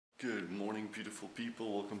Good morning, beautiful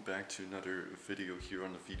people. Welcome back to another video here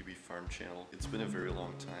on the VDB Farm channel. It's been a very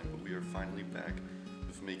long time, but we are finally back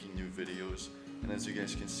with making new videos. And as you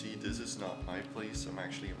guys can see, this is not my place. I'm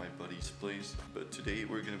actually at my buddy's place. But today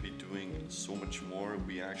we're going to be doing so much more.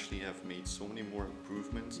 We actually have made so many more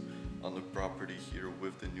improvements on the property here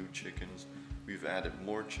with the new chickens. We've added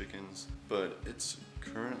more chickens, but it's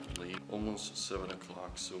currently almost 7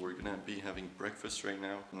 o'clock, so we're gonna be having breakfast right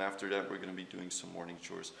now, and after that we're gonna be doing some morning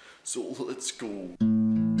chores. So let's go.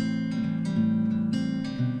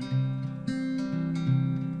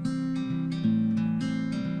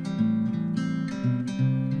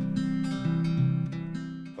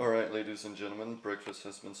 Alright, ladies and gentlemen, breakfast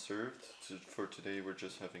has been served. For today we're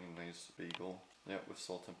just having a nice bagel. Yeah, with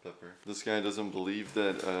salt and pepper. This guy doesn't believe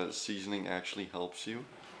that seasoning actually helps you,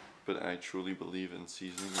 but I truly believe in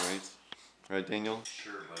seasoning, right? Right, Daniel?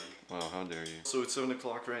 Sure, buddy. Wow, how dare you. So it's 7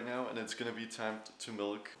 o'clock right now, and it's gonna be time to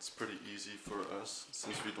milk. It's pretty easy for us,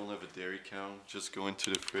 since we don't have a dairy cow. Just go into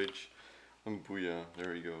the fridge, and booyah,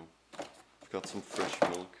 there you go. I've got some fresh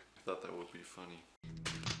milk. I thought that would be funny.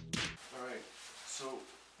 Alright, so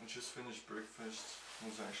I just finished breakfast. It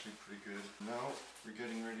was actually pretty good. Now we're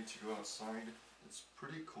getting ready to go outside. It's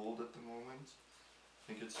pretty cold at the moment. I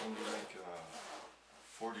think it's only like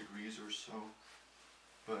 4 degrees or so.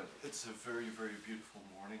 But it's a very, very beautiful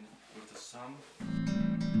morning with the sun.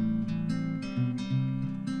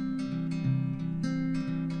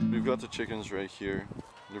 We've got the chickens right here.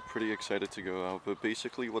 They're pretty excited to go out. But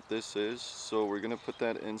basically what this is, so we're gonna put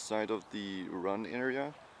that inside of the run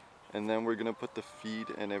area. And then we're gonna put the feed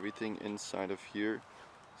and everything inside of here.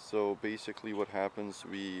 So basically what happens,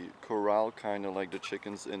 we corral kind of like the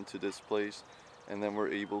chickens into this place, and then we're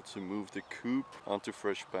able to move the coop onto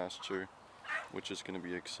fresh pasture, which is going to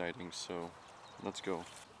be exciting. So let's go.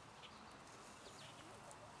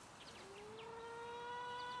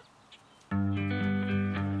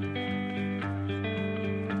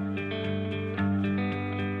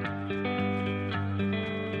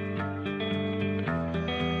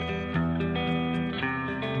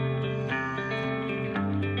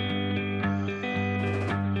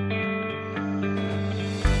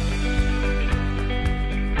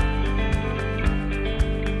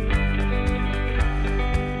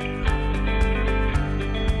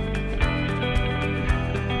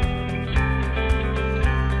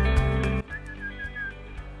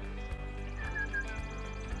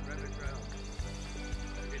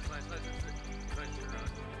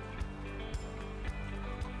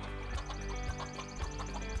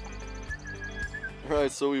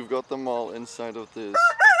 Alright, so we've got them all inside of this.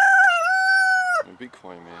 Be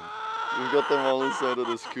quiet, man. We've got them all inside of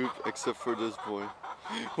this coop, except for this boy.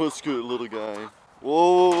 What's good, little guy?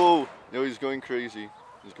 Whoa, whoa, whoa! No, he's going crazy.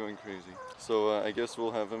 He's going crazy. So I guess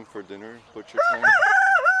we'll have him for dinner, butcher time.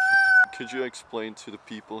 Could you explain to the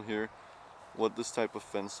people here what this type of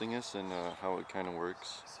fencing is and how it kind of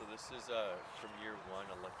works? So this is from year 1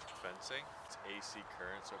 electric fencing. It's AC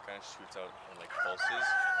current, so it kind of shoots out in like pulses.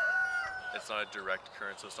 It's not a direct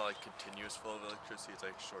current, so it's not like continuous flow of electricity, it's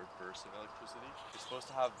like short bursts of electricity. You're supposed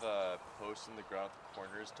to have posts in the ground at the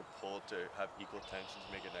corners to pull to have equal tension to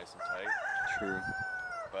make it nice and tight. True.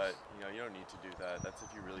 But you know, you don't need to do that. That's if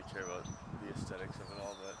you really care about the aesthetics of it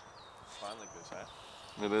all, but it's fine like this, huh?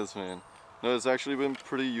 It is, man. No, it's actually been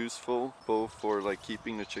pretty useful, both for like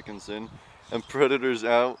keeping the chickens in and predators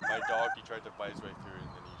out. My dog, he tried to bite his way through and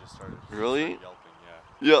then he just started Really? yelping,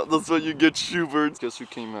 yeah. Yeah, that's what you get, shoebirds. Guess who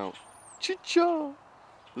came out? Chicha!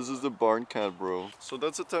 This is the barn cat, bro. So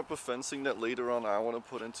that's the type of fencing that later on I want to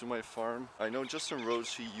put into my farm. I know Justin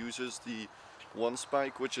Rhodes, he uses the one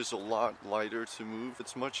spike, which is a lot lighter to move.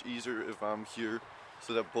 It's much easier if I'm here,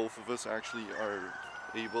 so that both of us actually are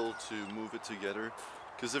able to move it together.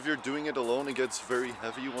 Because if you're doing it alone, it gets very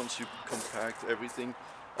heavy once you compact everything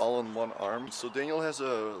all on one arm. So Daniel has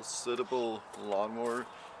a sittable lawnmower,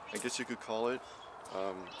 I guess you could call it,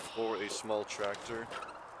 or a small tractor.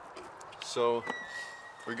 So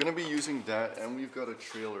we're going to be using that, and we've got a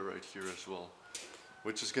trailer right here as well,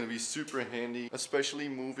 which is going to be super handy, especially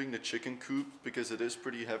moving the chicken coop because it is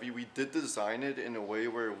pretty heavy. We did design it in a way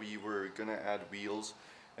where we were going to add wheels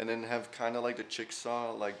and then have kind of like the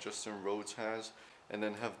chicksaw like Justin Rhodes has, and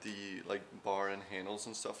then have the like bar and handles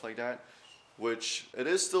and stuff like that, which it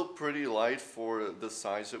is still pretty light for the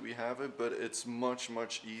size that we have it, but it's much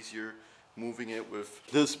easier moving it with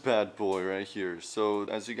this bad boy right here. So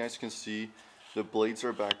as you guys can see, the blades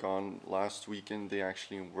are back on. Last weekend they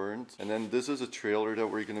actually weren't. And then this is a trailer that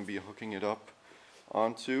we're going to be hooking it up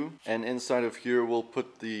onto, and inside of here we'll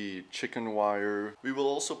put the chicken wire. We will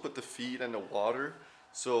also put the feed and the water,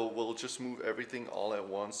 So we'll just move everything all at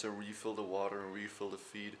once and refill the water and refill the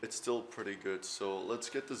feed. It's still pretty good. So let's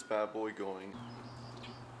get this bad boy going.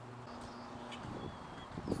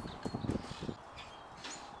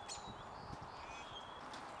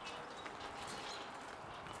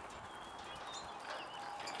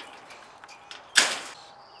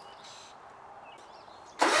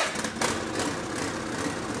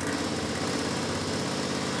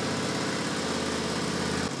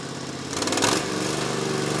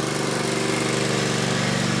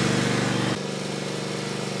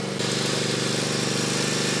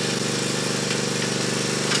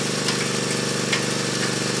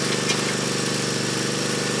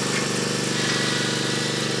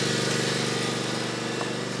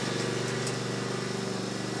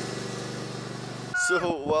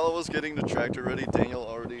 So while I was getting the tractor ready, Daniel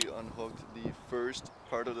already unhooked the first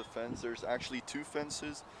part of the fence. There's actually two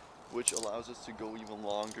fences, which allows us to go even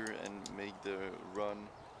longer and make the run,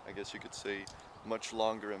 I guess you could say, much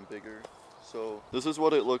longer and bigger. So this is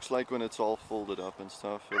what it looks like when it's all folded up and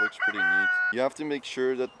stuff. It looks pretty neat. You have to make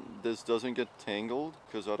sure that this doesn't get tangled,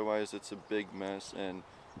 because otherwise it's a big mess and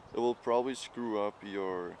it will probably screw up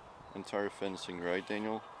your entire fencing, right,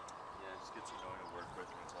 Daniel? Yeah, it just gets annoying to work with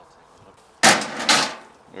when it's all tangled up.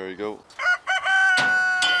 There you go.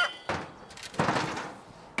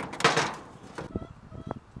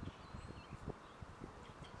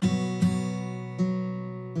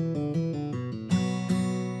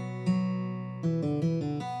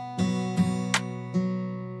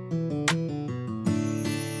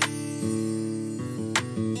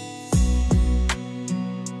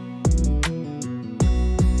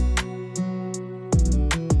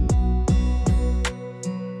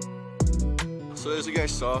 So as you guys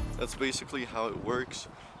saw, that's basically how it works.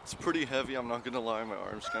 It's pretty heavy, I'm not gonna lie, my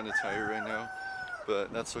arm's kind of tired right now.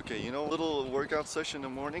 But that's okay, you know, a little workout session in the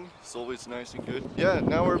morning is always nice and good. Yeah,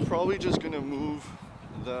 now we're probably just gonna move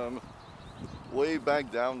them way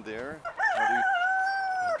back down there.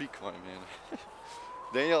 Be quiet, man.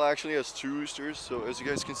 Daniel actually has two roosters, so as you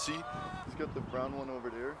guys can see, he's got the brown one over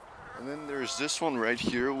there. And then there's this one right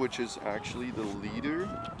here, which is actually the leader.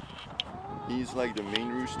 He's like the main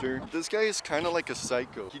rooster. This guy is kind of like a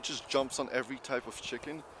psycho. He just jumps on every type of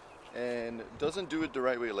chicken and doesn't do it the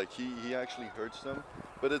right way. Like he actually hurts them.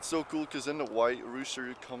 But it's so cool because then the white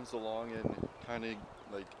rooster comes along and kind of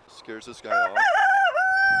like scares this guy off,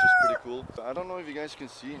 which is pretty cool. I don't know if you guys can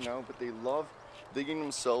see it now, but they love digging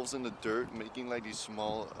themselves in the dirt, making like these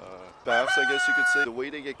small baths, I guess you could say. The way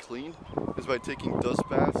they get cleaned is by taking dust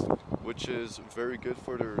baths, which is very good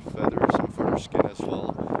for their feathers and for their skin as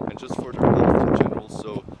well, and just for their health in general.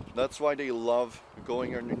 So that's why they love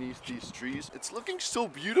going underneath these trees. It's looking so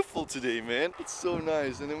beautiful today, man. It's so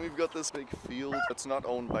nice. And then we've got this big field that's not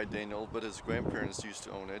owned by Daniel, but his grandparents used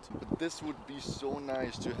to own it. But this would be so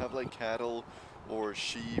nice to have like cattle or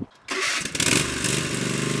sheep.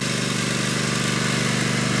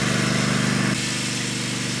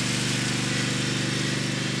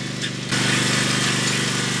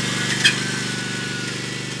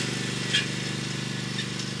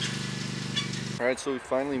 Alright, so we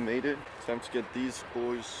finally made it. Time to get these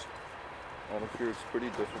boys out of here. It's pretty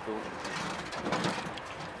difficult.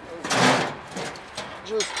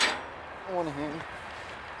 Just one hand.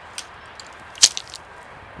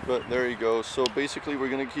 But there you go. So basically we're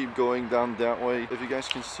gonna keep going down that way. If you guys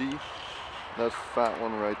can see that fat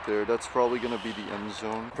one right there, that's probably gonna be the end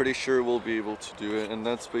zone. Pretty sure we'll be able to do it, and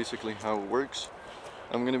that's basically how it works.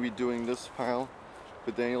 I'm gonna be doing this pile,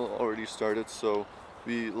 but Daniel already started, so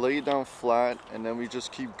we lay it down flat and then we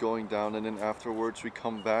just keep going down, and then afterwards we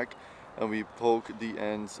come back and we poke the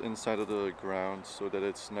ends inside of the ground so that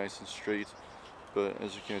it's nice and straight. But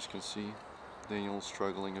as you guys can see, Daniel's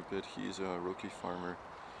struggling a bit. He's a rookie farmer,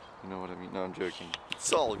 you know what I mean? No, I'm joking.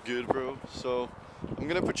 It's all good, bro. So I'm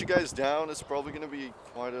gonna put you guys down. It's probably gonna be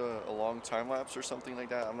quite a long time lapse or something like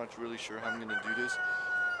that. I'm not really sure how I'm gonna do this,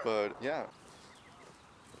 but yeah.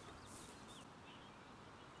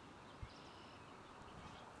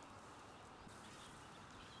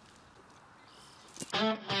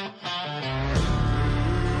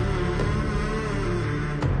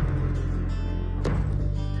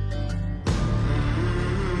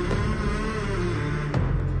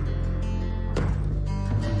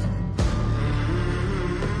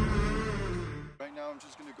 Right now I'm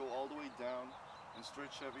just gonna go all the way down and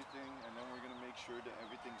stretch everything, and then we're gonna make sure that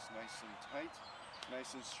everything's nice and tight,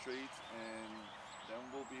 nice and straight, and then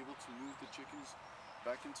we'll be able to move the chickens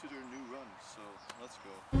back into their new run. So let's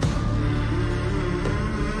go.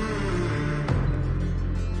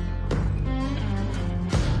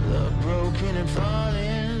 The broken and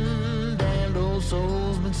fallen, damned old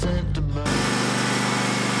soul's been sent to burn.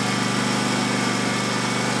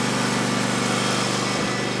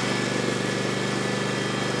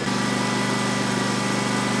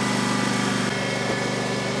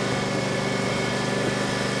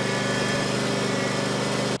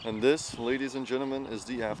 And this, ladies and gentlemen, is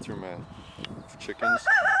the aftermath of chickens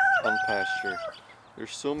on pasture.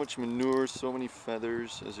 There's so much manure, so many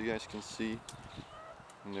feathers, as you guys can see.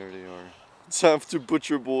 And there they are. It's time to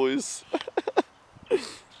butcher, boys.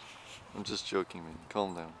 I'm just joking, man.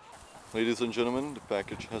 Calm down. Ladies and gentlemen, the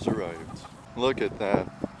package has arrived. Look at that.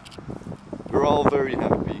 They're all very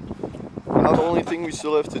happy. Now the only thing we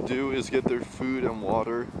still have to do is get their food and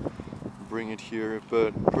water, bring it here.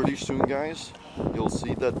 But pretty soon, guys, you'll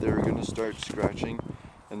see that they're gonna start scratching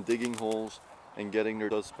and digging holes and getting their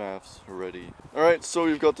dust baths ready. Alright, so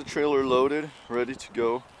we've got the trailer loaded, ready to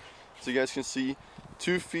go. So you guys can see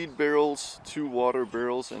 2 feed barrels, 2 water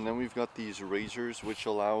barrels, and then we've got these raisers which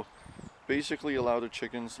basically allow the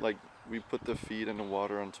chickens, like we put the feed and the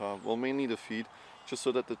water on top, well mainly the feed, just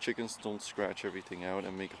so that the chickens don't scratch everything out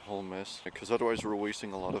and make a whole mess, because otherwise we're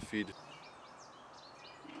wasting a lot of feed.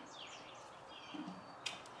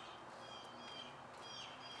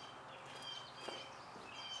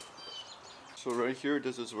 So right here,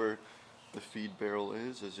 this is where the feed barrel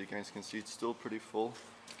is. As you guys can see, it's still pretty full.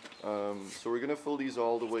 So we're gonna fill these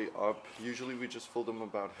all the way up. Usually we just fill them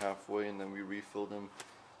about halfway and then we refill them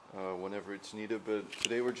whenever it's needed. But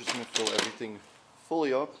today we're just gonna fill everything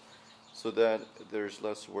fully up so that there's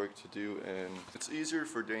less work to do and it's easier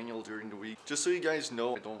for Daniel during the week. Just so you guys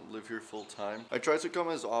know, I don't live here full time. I try to come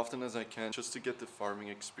as often as I can just to get the farming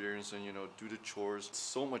experience and, you know, do the chores. It's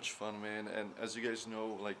so much fun, man. And as you guys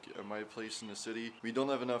know, like at my place in the city, we don't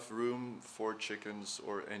have enough room for chickens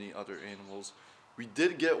or any other animals. We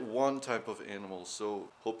did get one type of animal, so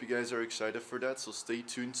hope you guys are excited for that. So stay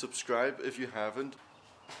tuned, subscribe if you haven't.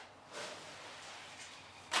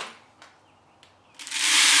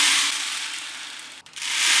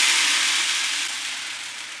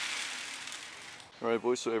 Alright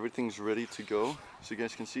boys, so everything's ready to go. So you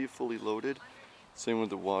guys can see, fully loaded. Same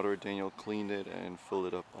with the water, Daniel cleaned it and filled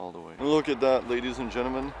it up all the way. And look at that, ladies and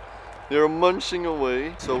gentlemen. They're munching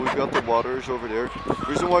away. So we've got the waters over there. The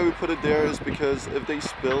reason why we put it there is because if they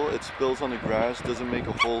spill, it spills on the grass, doesn't make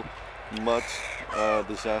a whole mutt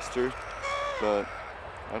disaster. But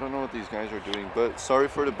I don't know what these guys are doing. But sorry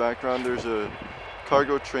for the background, there's a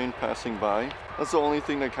cargo train passing by. That's the only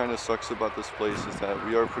thing that kind of sucks about this place, is that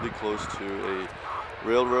we are pretty close to a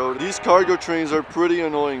railroad. These cargo trains are pretty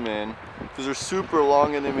annoying, man, because they're super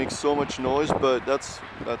long and they make so much noise, but that's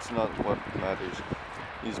not what matters.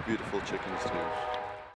 These beautiful chickens do.